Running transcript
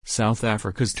South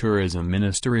Africa's tourism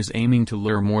minister is aiming to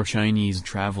lure more Chinese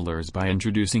travelers by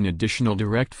introducing additional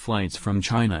direct flights from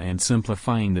China and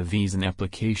simplifying the visa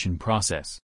application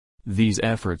process. These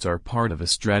efforts are part of a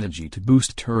strategy to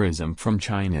boost tourism from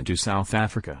China to South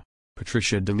Africa.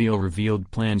 Patricia de Lille revealed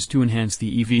plans to enhance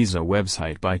the e-visa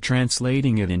website by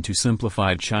translating it into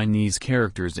simplified Chinese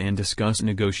characters and discuss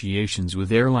negotiations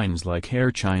with airlines like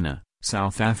Air China,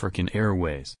 South African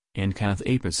Airways, and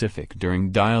Cathay Pacific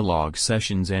during dialogue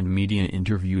sessions and media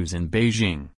interviews in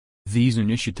Beijing. These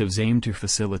initiatives aim to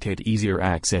facilitate easier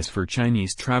access for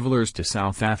Chinese travelers to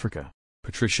South Africa.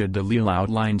 Patricia de Lille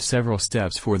outlined several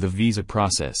steps for the visa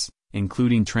process,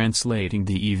 including translating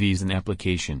the e-visa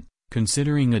application,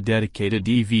 considering a dedicated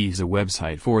e-visa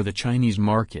website for the Chinese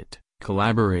market,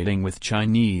 collaborating with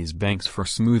Chinese banks for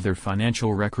smoother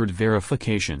financial record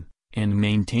verification, and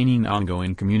maintaining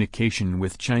ongoing communication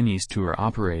with Chinese tour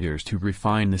operators to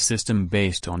refine the system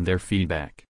based on their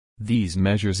feedback. These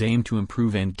measures aim to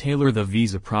improve and tailor the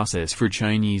visa process for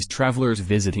Chinese travelers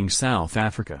visiting South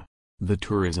Africa. The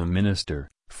tourism minister,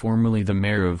 formerly the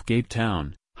mayor of Cape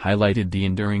Town, highlighted the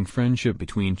enduring friendship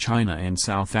between China and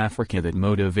South Africa that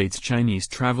motivates Chinese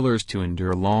travelers to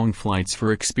endure long flights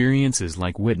for experiences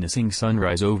like witnessing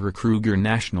sunrise over Kruger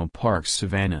National Park's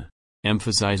savannah.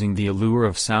 Emphasizing the allure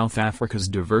of South Africa's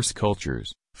diverse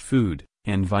cultures, food,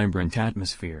 and vibrant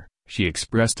atmosphere, she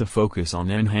expressed a focus on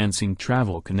enhancing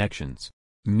travel connections.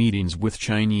 Meetings with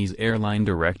Chinese airline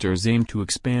directors aim to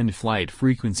expand flight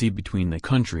frequency between the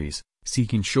countries,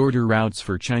 seeking shorter routes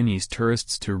for Chinese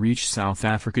tourists to reach South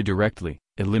Africa directly,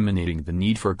 eliminating the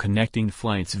need for connecting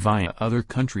flights via other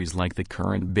countries like the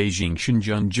current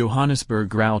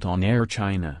Beijing-Shenzhen-Johannesburg route on Air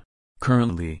China.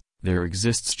 Currently, there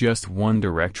exists just one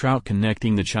direct route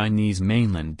connecting the Chinese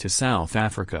mainland to South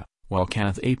Africa, while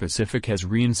Cathay Pacific has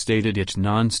reinstated its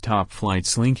non-stop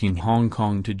flights linking Hong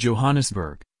Kong to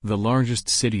Johannesburg, the largest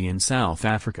city in South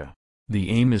Africa.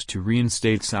 The aim is to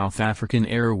reinstate South African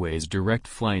Airways direct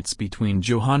flights between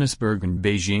Johannesburg and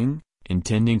Beijing,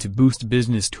 intending to boost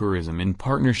business tourism in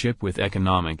partnership with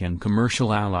economic and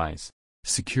commercial allies.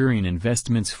 Securing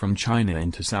investments from China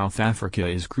into South Africa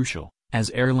is crucial, as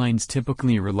airlines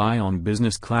typically rely on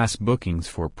business-class bookings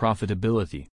for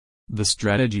profitability. The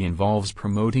strategy involves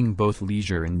promoting both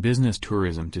leisure and business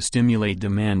tourism to stimulate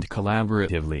demand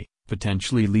collaboratively,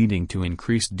 potentially leading to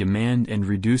increased demand and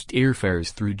reduced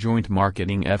airfares through joint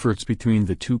marketing efforts between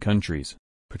the two countries.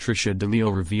 Patricia de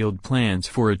Lille revealed plans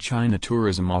for a China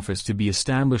tourism office to be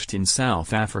established in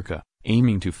South Africa,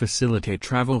 aiming to facilitate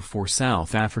travel for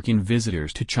South African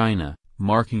visitors to China,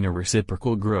 marking a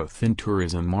reciprocal growth in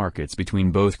tourism markets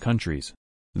between both countries.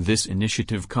 This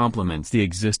initiative complements the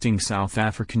existing South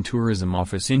African tourism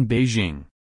office in Beijing.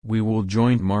 We will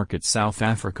joint market South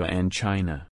Africa and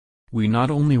China. We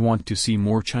not only want to see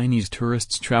more Chinese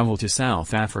tourists travel to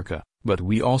South Africa, but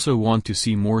we also want to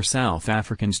see more South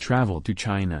Africans travel to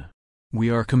China.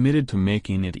 We are committed to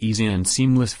making it easy and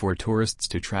seamless for tourists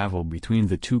to travel between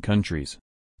the two countries.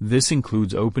 This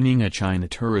includes opening a China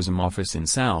tourism office in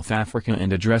South Africa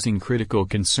and addressing critical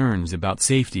concerns about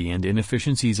safety and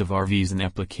inefficiencies of our visa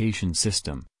application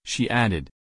system, she added.